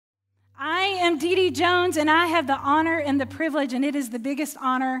am Dee Dee Jones, and I have the honor and the privilege, and it is the biggest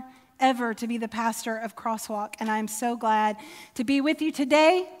honor ever to be the pastor of Crosswalk, and I am so glad to be with you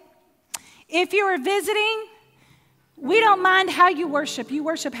today. If you are visiting, we don't mind how you worship. You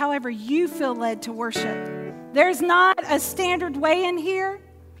worship however you feel led to worship. There's not a standard way in here.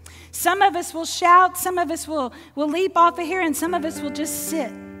 Some of us will shout, some of us will leap off of here, and some of us will just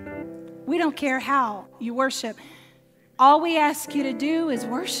sit. We don't care how you worship. All we ask you to do is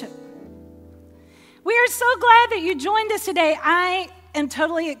worship. We are so glad that you joined us today. I am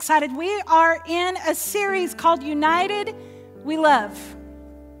totally excited. We are in a series called United We Love.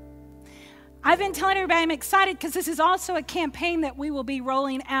 I've been telling everybody I'm excited because this is also a campaign that we will be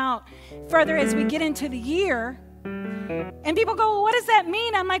rolling out further as we get into the year. And people go, well, what does that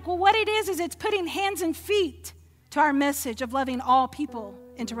mean? I'm like, well, what it is it's putting hands and feet to our message of loving all people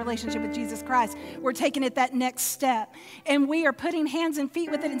into relationship with Jesus Christ. We're taking it that next step. And we are putting hands and feet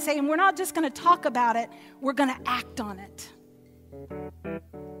with it and saying, we're not just going to talk about it, we're going to act on it.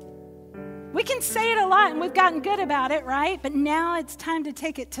 We can say it a lot, and we've gotten good about it, right? But now it's time to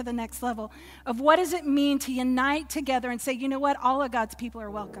take it to the next level of what does it mean to unite together and say, you know what? All of God's people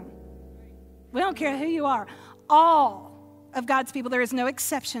are welcome. We don't care who you are. All of God's people, there is no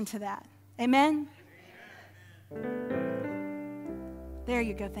exception to that. Amen? There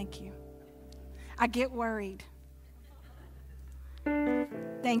you go. Thank you. I get worried.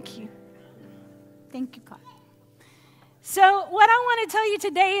 Thank you. Thank you, God. So what I want to tell you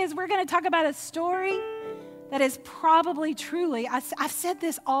today is we're going to talk about a story that is probably truly, I've said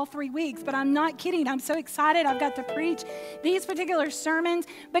this all 3 weeks, but I'm not kidding. I'm so excited I've got to preach these particular sermons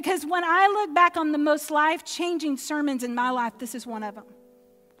because when I look back on the most life-changing sermons in my life, this is one of them.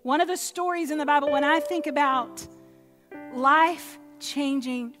 One of the stories in the Bible, when I think about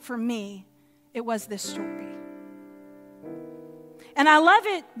life-changing for me, it was this story. And I love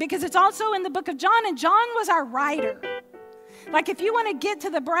it because it's also in the book of John, and John was our writer. Like if you want to get to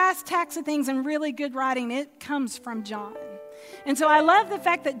the brass tacks of things and really good writing, it comes from John. And so I love the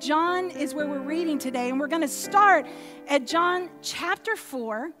fact that John is where we're reading today. And we're going to start at John chapter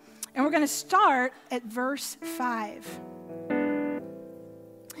 4. And we're going to start at verse 5.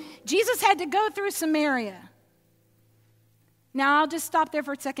 Jesus had to go through Samaria. Now I'll just stop there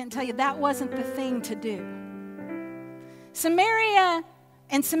for a second and tell you that wasn't the thing to do. Samaria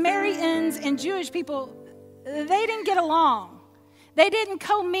and Samaritans and Jewish people, they didn't get along. They didn't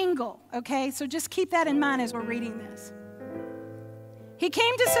commingle, okay? So just keep that in mind as we're reading this. He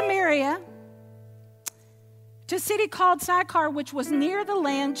came to Samaria, to a city called Sychar, which was near the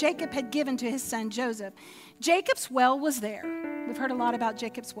land Jacob had given to his son Joseph. Jacob's well was there. We've heard a lot about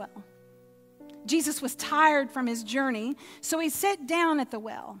Jacob's well. Jesus was tired from his journey, so he sat down at the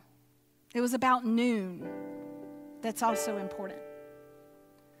well. It was about noon. That's also important.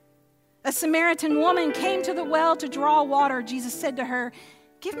 A Samaritan woman came to the well to draw water. Jesus said to her,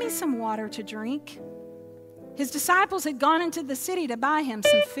 "Give me some water to drink." His disciples had gone into the city to buy him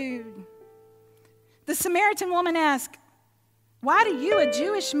some food. The Samaritan woman asked, "Why do you, a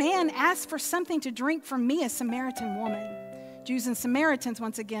Jewish man, ask for something to drink from me, a Samaritan woman?" Jews and Samaritans,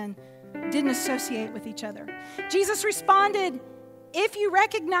 once again, didn't associate with each other. Jesus responded, "If you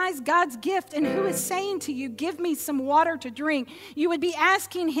recognize God's gift and who is saying to you, 'Give me some water to drink,' you would be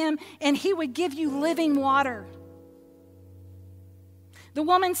asking him and he would give you living water." The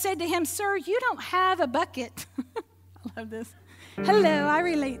woman said to him, "Sir, you don't have a bucket." I love this. Hello, I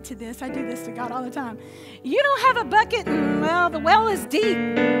relate to this. I do this to God all the time. "You don't have a bucket and, well, the well is deep.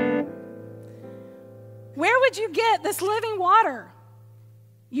 Where would you get this living water?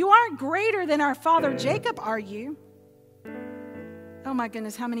 You aren't greater than our father Jacob, are you?" Oh my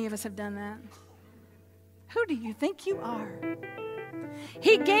goodness, how many of us have done that? Who do you think you are?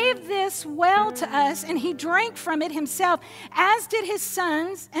 "He gave this well to us, and he drank from it himself, as did his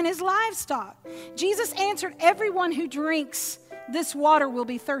sons and his livestock." Jesus answered, "Everyone who drinks this water will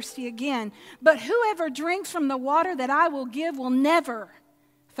be thirsty again, but whoever drinks from the water that I will give will never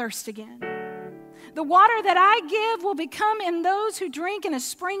thirst again. The water that I give will become in those who drink in a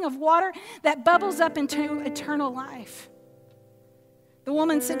spring of water that bubbles up into eternal life." The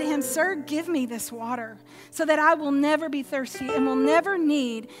woman said to him, "Sir, give me this water so that I will never be thirsty and will never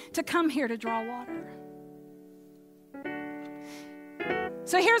need to come here to draw water."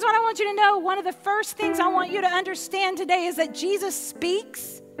 So here's what I want you to know. One of the first things I want you to understand today is that Jesus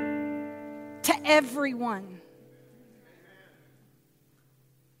speaks to everyone.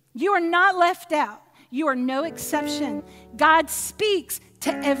 You are not left out. You are no exception. God speaks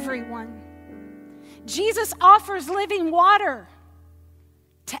to everyone. Jesus offers living water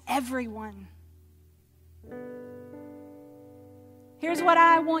to everyone. Here's what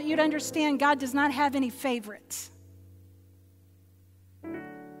I want you to understand. God does not have any favorites.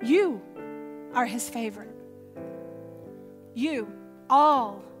 You are his favorite. You,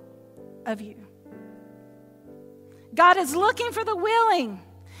 all of you. God is looking for the willing.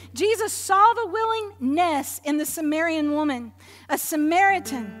 Jesus saw the willingness in the Samaritan woman, a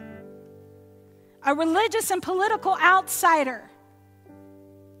Samaritan, a religious and political outsider.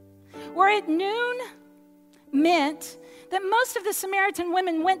 Where at noon meant that most of the Samaritan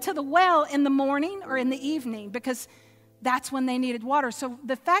women went to the well in the morning or in the evening because that's when they needed water. So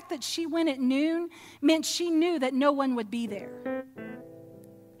the fact that she went at noon meant she knew that no one would be there.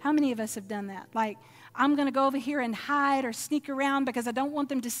 How many of us have done that? Like, I'm going to go over here and hide or sneak around because I don't want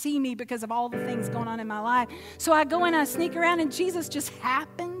them to see me because of all the things going on in my life. So I go and I sneak around and Jesus just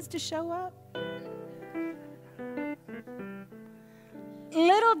happens to show up.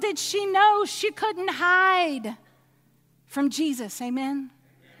 Little did she know she couldn't hide from Jesus. Amen?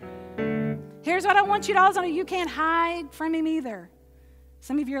 Here's what I want you to also know. You can't hide from him either.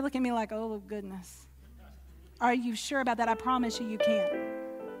 Some of you are looking at me like, oh, goodness. Are you sure about that? I promise you, you can't.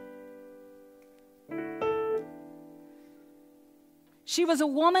 She was a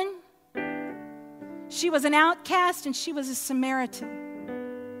woman. She was an outcast, and she was a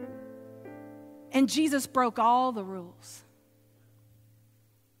Samaritan. And Jesus broke all the rules.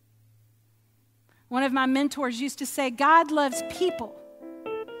 One of my mentors used to say, God loves people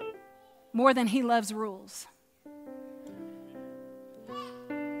more than he loves rules.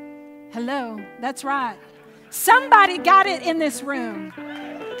 Hello, that's right. Somebody got it in this room.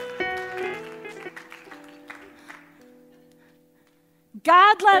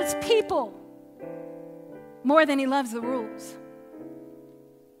 God loves people more than he loves the rules.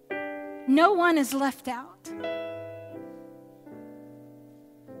 No one is left out.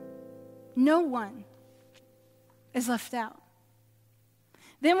 No one is left out.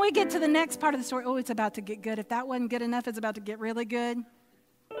 Then we get to the next part of the story. Oh, it's about to get good. If that wasn't good enough, it's about to get really good.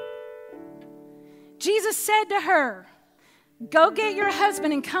 Jesus said to her, go get your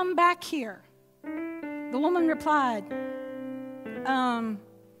husband and come back here. The woman replied, I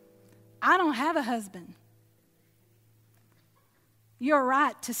don't have a husband. You're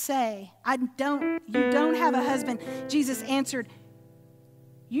right to say, you don't have a husband. Jesus answered,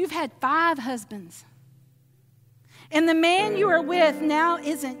 you've had 5 husbands. And the man you are with now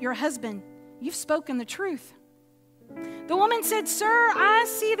isn't your husband. You've spoken the truth. The woman said, sir, I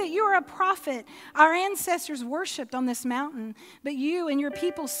see that you are a prophet. Our ancestors worshipped on this mountain, but you and your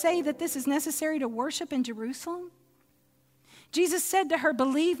people say that this is necessary to worship in Jerusalem? Jesus said to her,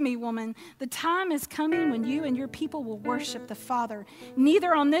 believe me, woman, the time is coming when you and your people will worship the Father,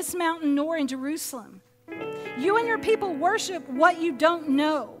 neither on this mountain nor in Jerusalem. You and your people worship what you don't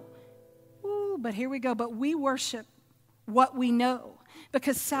know. Ooh, but here we go. But we worship what we know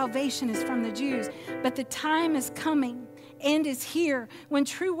because salvation is from the Jews. But the time is coming and is here when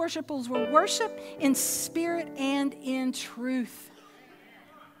true worshipers will worship in spirit and in truth.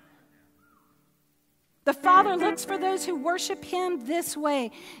 The Father looks for those who worship him this way.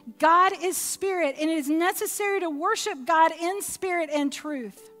 God is spirit, and it is necessary to worship God in spirit and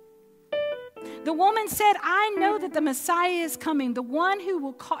truth. The woman said, I know that the Messiah is coming, the one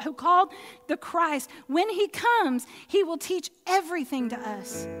who called the Christ. When he comes, he will teach everything to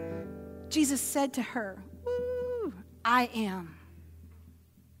us. Jesus said to her, I am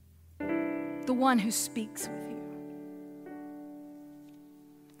the one who speaks with you.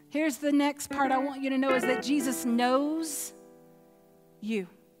 Here's the next part I want you to know is that Jesus knows you.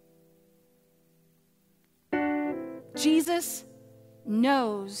 Jesus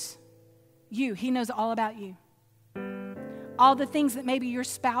knows you. He knows all about you. All the things that maybe your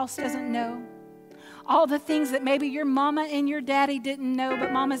spouse doesn't know. All the things that maybe your mama and your daddy didn't know,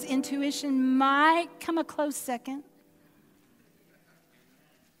 but mama's intuition might come a close second.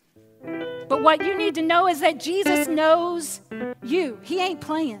 But what you need to know is that Jesus knows you. He ain't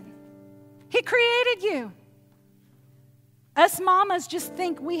playing. He created you. Us mamas just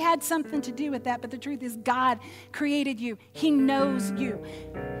think we had something to do with that, but the truth is God created you. He knows you.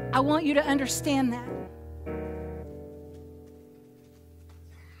 I want you to understand that.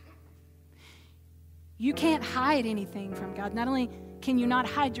 You can't hide anything from God. Not only can you not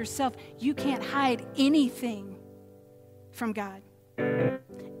hide yourself, you can't hide anything from God.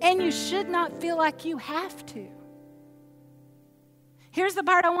 And you should not feel like you have to. Here's the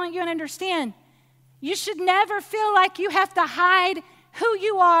part I want you to understand. You should never feel like you have to hide who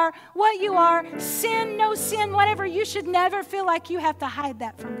you are, what you are, sin, no sin, whatever. You should never feel like you have to hide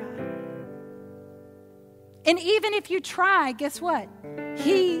that from God. And even if you try, guess what?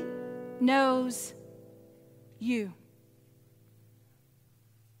 He knows you.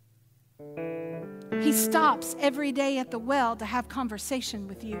 He stops every day at the well to have conversation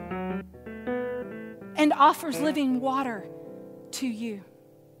with you and offers living water to you.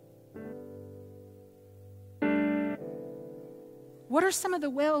 What are some of the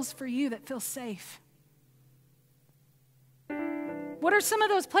wells for you that feel safe? What are some of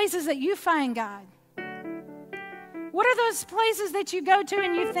those places that you find God? What are those places that you go to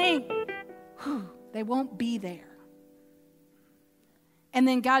and you think, they won't be there? And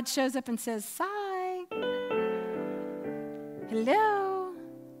then God shows up and says, "Sigh. Hello."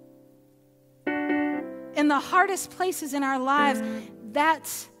 In the hardest places in our lives,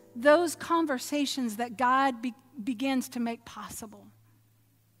 that's those conversations that God begins to make possible.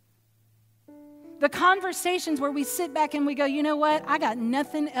 The conversations where we sit back and we go, you know what? I got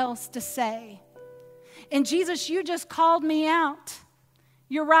nothing else to say. And Jesus, you just called me out.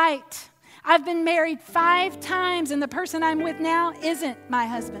 You're right. I've been married 5 times and the person I'm with now isn't my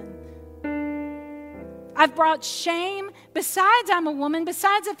husband. I've brought shame. Besides I'm a woman,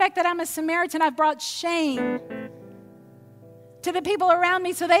 besides the fact that I'm a Samaritan, I've brought shame to the people around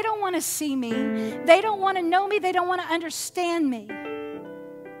me, so they don't want to see me. They don't want to know me. They don't want to understand me.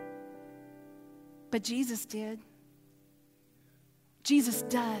 But Jesus did. Jesus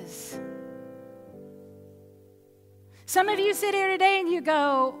does. Some of you sit here today and you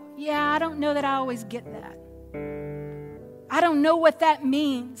go, yeah, I don't know that I always get that. I don't know what that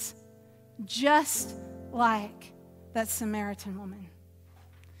means. Just like that Samaritan woman.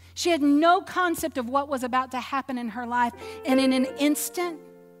 She had no concept of what was about to happen in her life. And in an instant,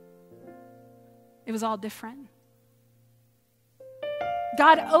 it was all different.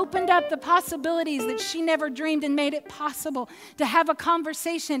 God opened up the possibilities that she never dreamed and made it possible to have a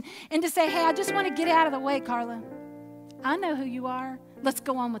conversation and to say, hey, I just want to get out of the way, Carla. I know who you are. Let's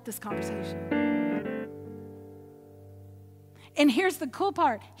go on with this conversation. And here's the cool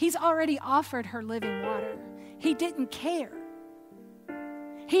part. He's already offered her living water. He didn't care.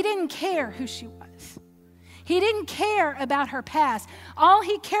 He didn't care who she was. He didn't care about her past. All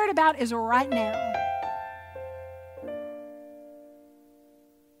he cared about is right now.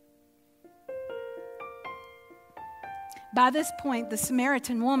 By this point, the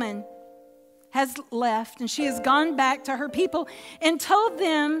Samaritan woman has left, and she has gone back to her people and told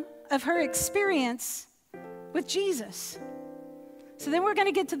them of her experience with Jesus. So then we're going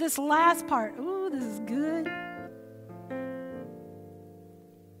to get to this last part. Ooh, this is good.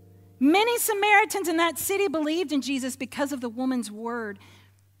 Many Samaritans in that city believed in Jesus because of the woman's word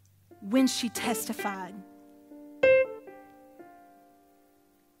when she testified.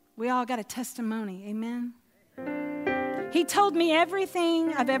 We all got a testimony, amen? He told me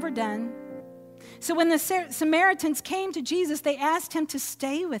everything I've ever done. So when the Samaritans came to Jesus, they asked him to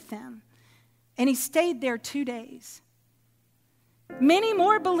stay with them. And he stayed there 2 days. Many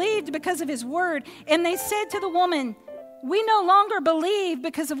more believed because of his word. And they said to the woman, we no longer believe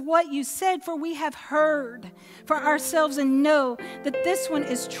because of what you said, for we have heard for ourselves and know that this one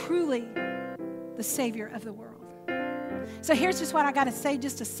is truly the Savior of the world. So here's just what I got to say,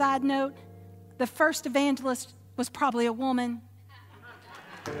 just a side note. The first evangelist was probably a woman.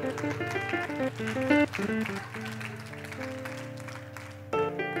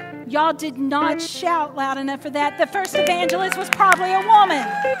 Y'all did not shout loud enough for that. The first evangelist was probably a woman.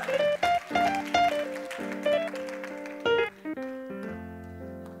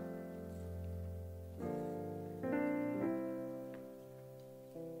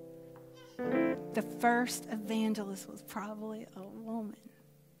 The first evangelist was probably a woman.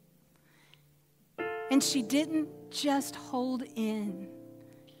 And she didn't just hold in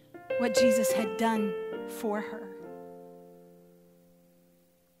what Jesus had done for her.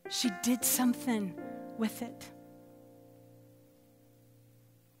 She did something with it.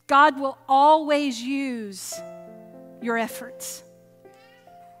 God will always use your efforts.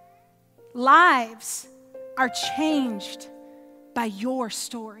 Lives are changed by your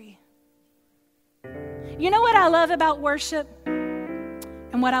story. You know what I love about worship?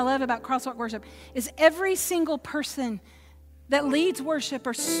 And what I love about Crosswalk Worship is every single person that leads worship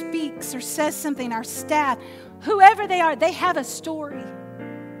or speaks or says something, our staff, whoever they are, they have a story.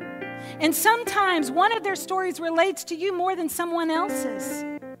 And sometimes one of their stories relates to you more than someone else's.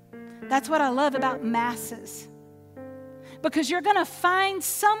 That's what I love about masses. Because you're going to find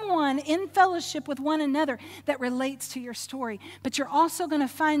someone in fellowship with one another that relates to your story. But you're also going to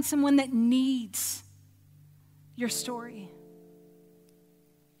find someone that needs your story.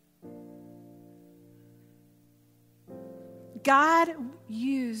 God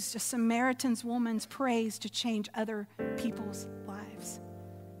used a Samaritan woman's praise to change other people's lives.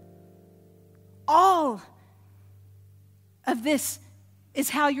 All of this is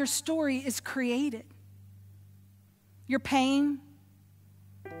how your story is created. Your pain,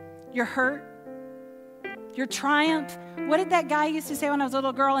 your hurt, your triumph. What did that guy used to say when I was a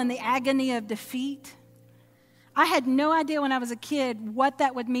little girl? In the agony of defeat. I had no idea when I was a kid what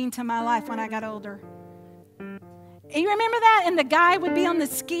that would mean to my life when I got older. You remember that? And the guy would be on the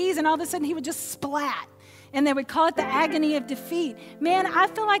skis and all of a sudden he would just splat. And they would call it the agony of defeat. Man, I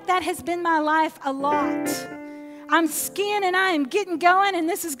feel like that has been my life a lot. I'm skiing and I am getting going and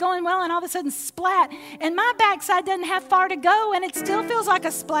this is going well and all of a sudden splat. And my backside doesn't have far to go and it still feels like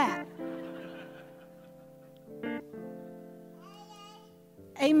a splat.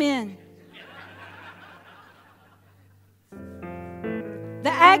 Amen. The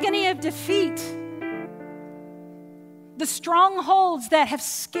agony of defeat. The strongholds that have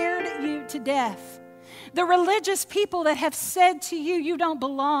scared you to death. The religious people that have said to you, you don't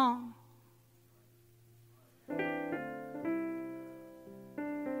belong.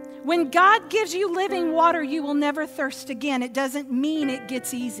 When God gives you living water, you will never thirst again. It doesn't mean it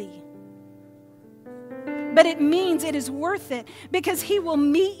gets easy. But it means it is worth it because He will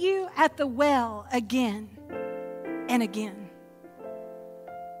meet you at the well again and again.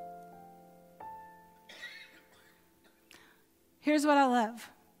 Here's what I love.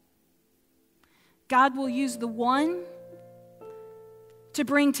 God will use the one to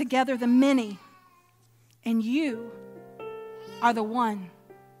bring together the many, and you are the one.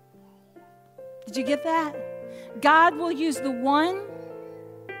 Did you get that? God will use the one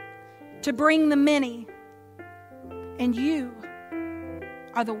to bring the many, and you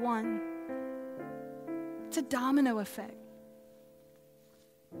are the one. It's a domino effect.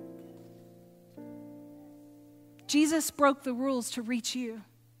 Jesus broke the rules to reach you.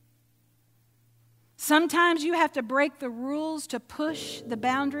 Sometimes you have to break the rules to push the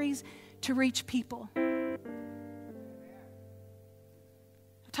boundaries to reach people. I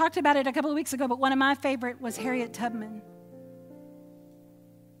talked about it a couple of weeks ago, but one of my favorite was Harriet Tubman.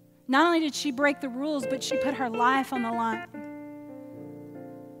 Not only did she break the rules, but she put her life on the line.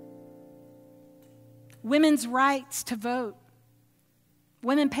 Women's rights to vote.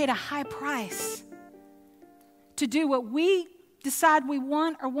 Women paid a high price to do what we decide we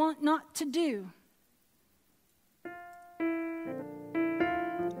want or want not to do.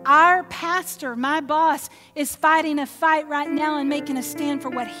 Our pastor, my boss, is fighting a fight right now and making a stand for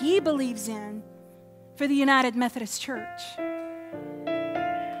what he believes in for the United Methodist Church.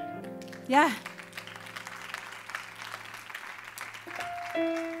 Yeah.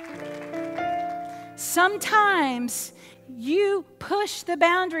 Sometimes you push the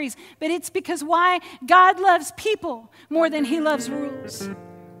boundaries, but it's because why? God loves people more than He loves rules.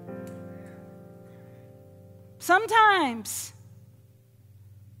 Sometimes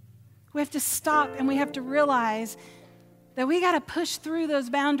we have to stop and we have to realize that we got to push through those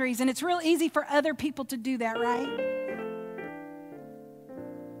boundaries, and it's real easy for other people to do that, right?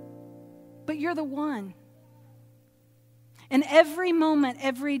 But you're the one. And every moment,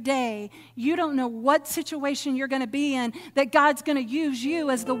 every day, you don't know what situation you're going to be in, that God's going to use you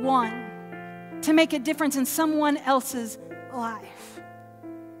as the one to make a difference in someone else's life.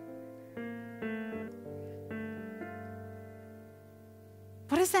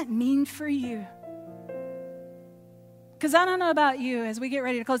 What does that mean for you? Because I don't know about you as we get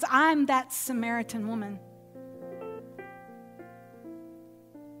ready to close. I'm that Samaritan woman.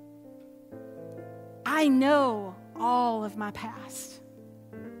 I know all of my past.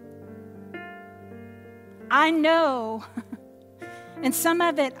 I know, and some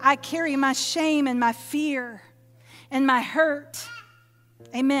of it I carry my shame and my fear and my hurt.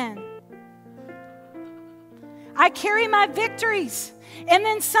 Amen. I carry my victories. And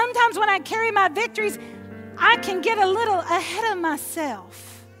then sometimes when I carry my victories, I can get a little ahead of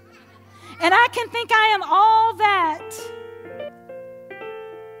myself. And I can think I am all that.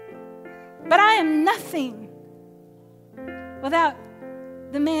 But I am nothing without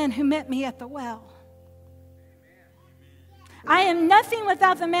the man who met me at the well. I am nothing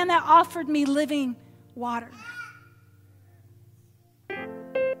without the man that offered me living water.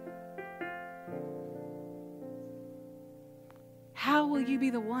 How will you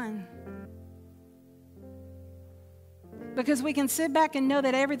be the one? Because we can sit back and know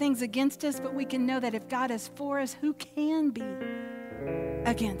that everything's against us, but we can know that if God is for us, who can be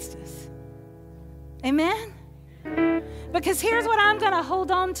against us? Amen? Because here's what I'm going to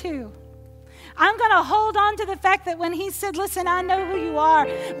hold on to. I'm going to hold on to the fact that when He said, listen, I know who you are,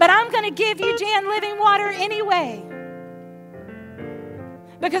 but I'm going to give you, Jan, living water anyway.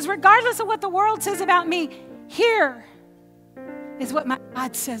 Because regardless of what the world says about me, here is what my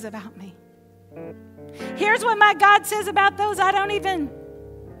God says about me. Here's what my God says about those I don't even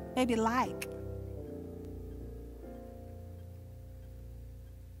maybe like.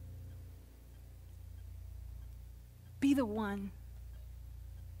 Be the one.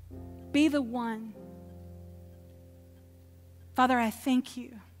 Be the one. Father, I thank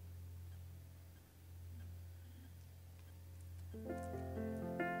you.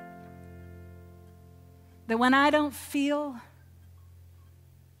 That when I don't feel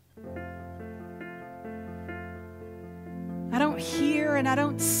I don't hear and I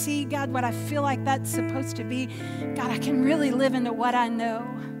don't see, God, what I feel like that's supposed to be, God, I can really live into what I know.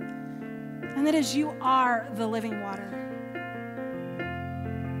 And that is you are the living water.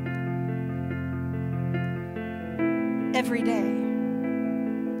 Every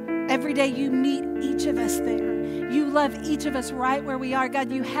day you meet each of us there. You love each of us right where we are.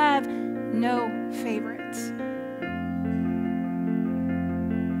 God, you have no favorites.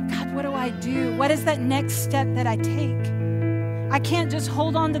 But God, what do I do? What is that next step that I take? I can't just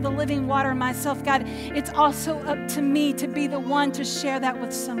hold on to the living water myself, God. It's also up to me to be the one to share that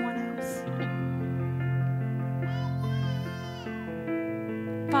with someone else.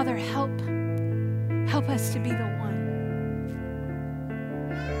 Father, help us to be the one.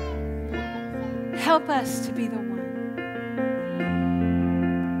 Help us to be the one.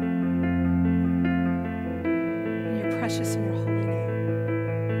 In your precious and your holy name.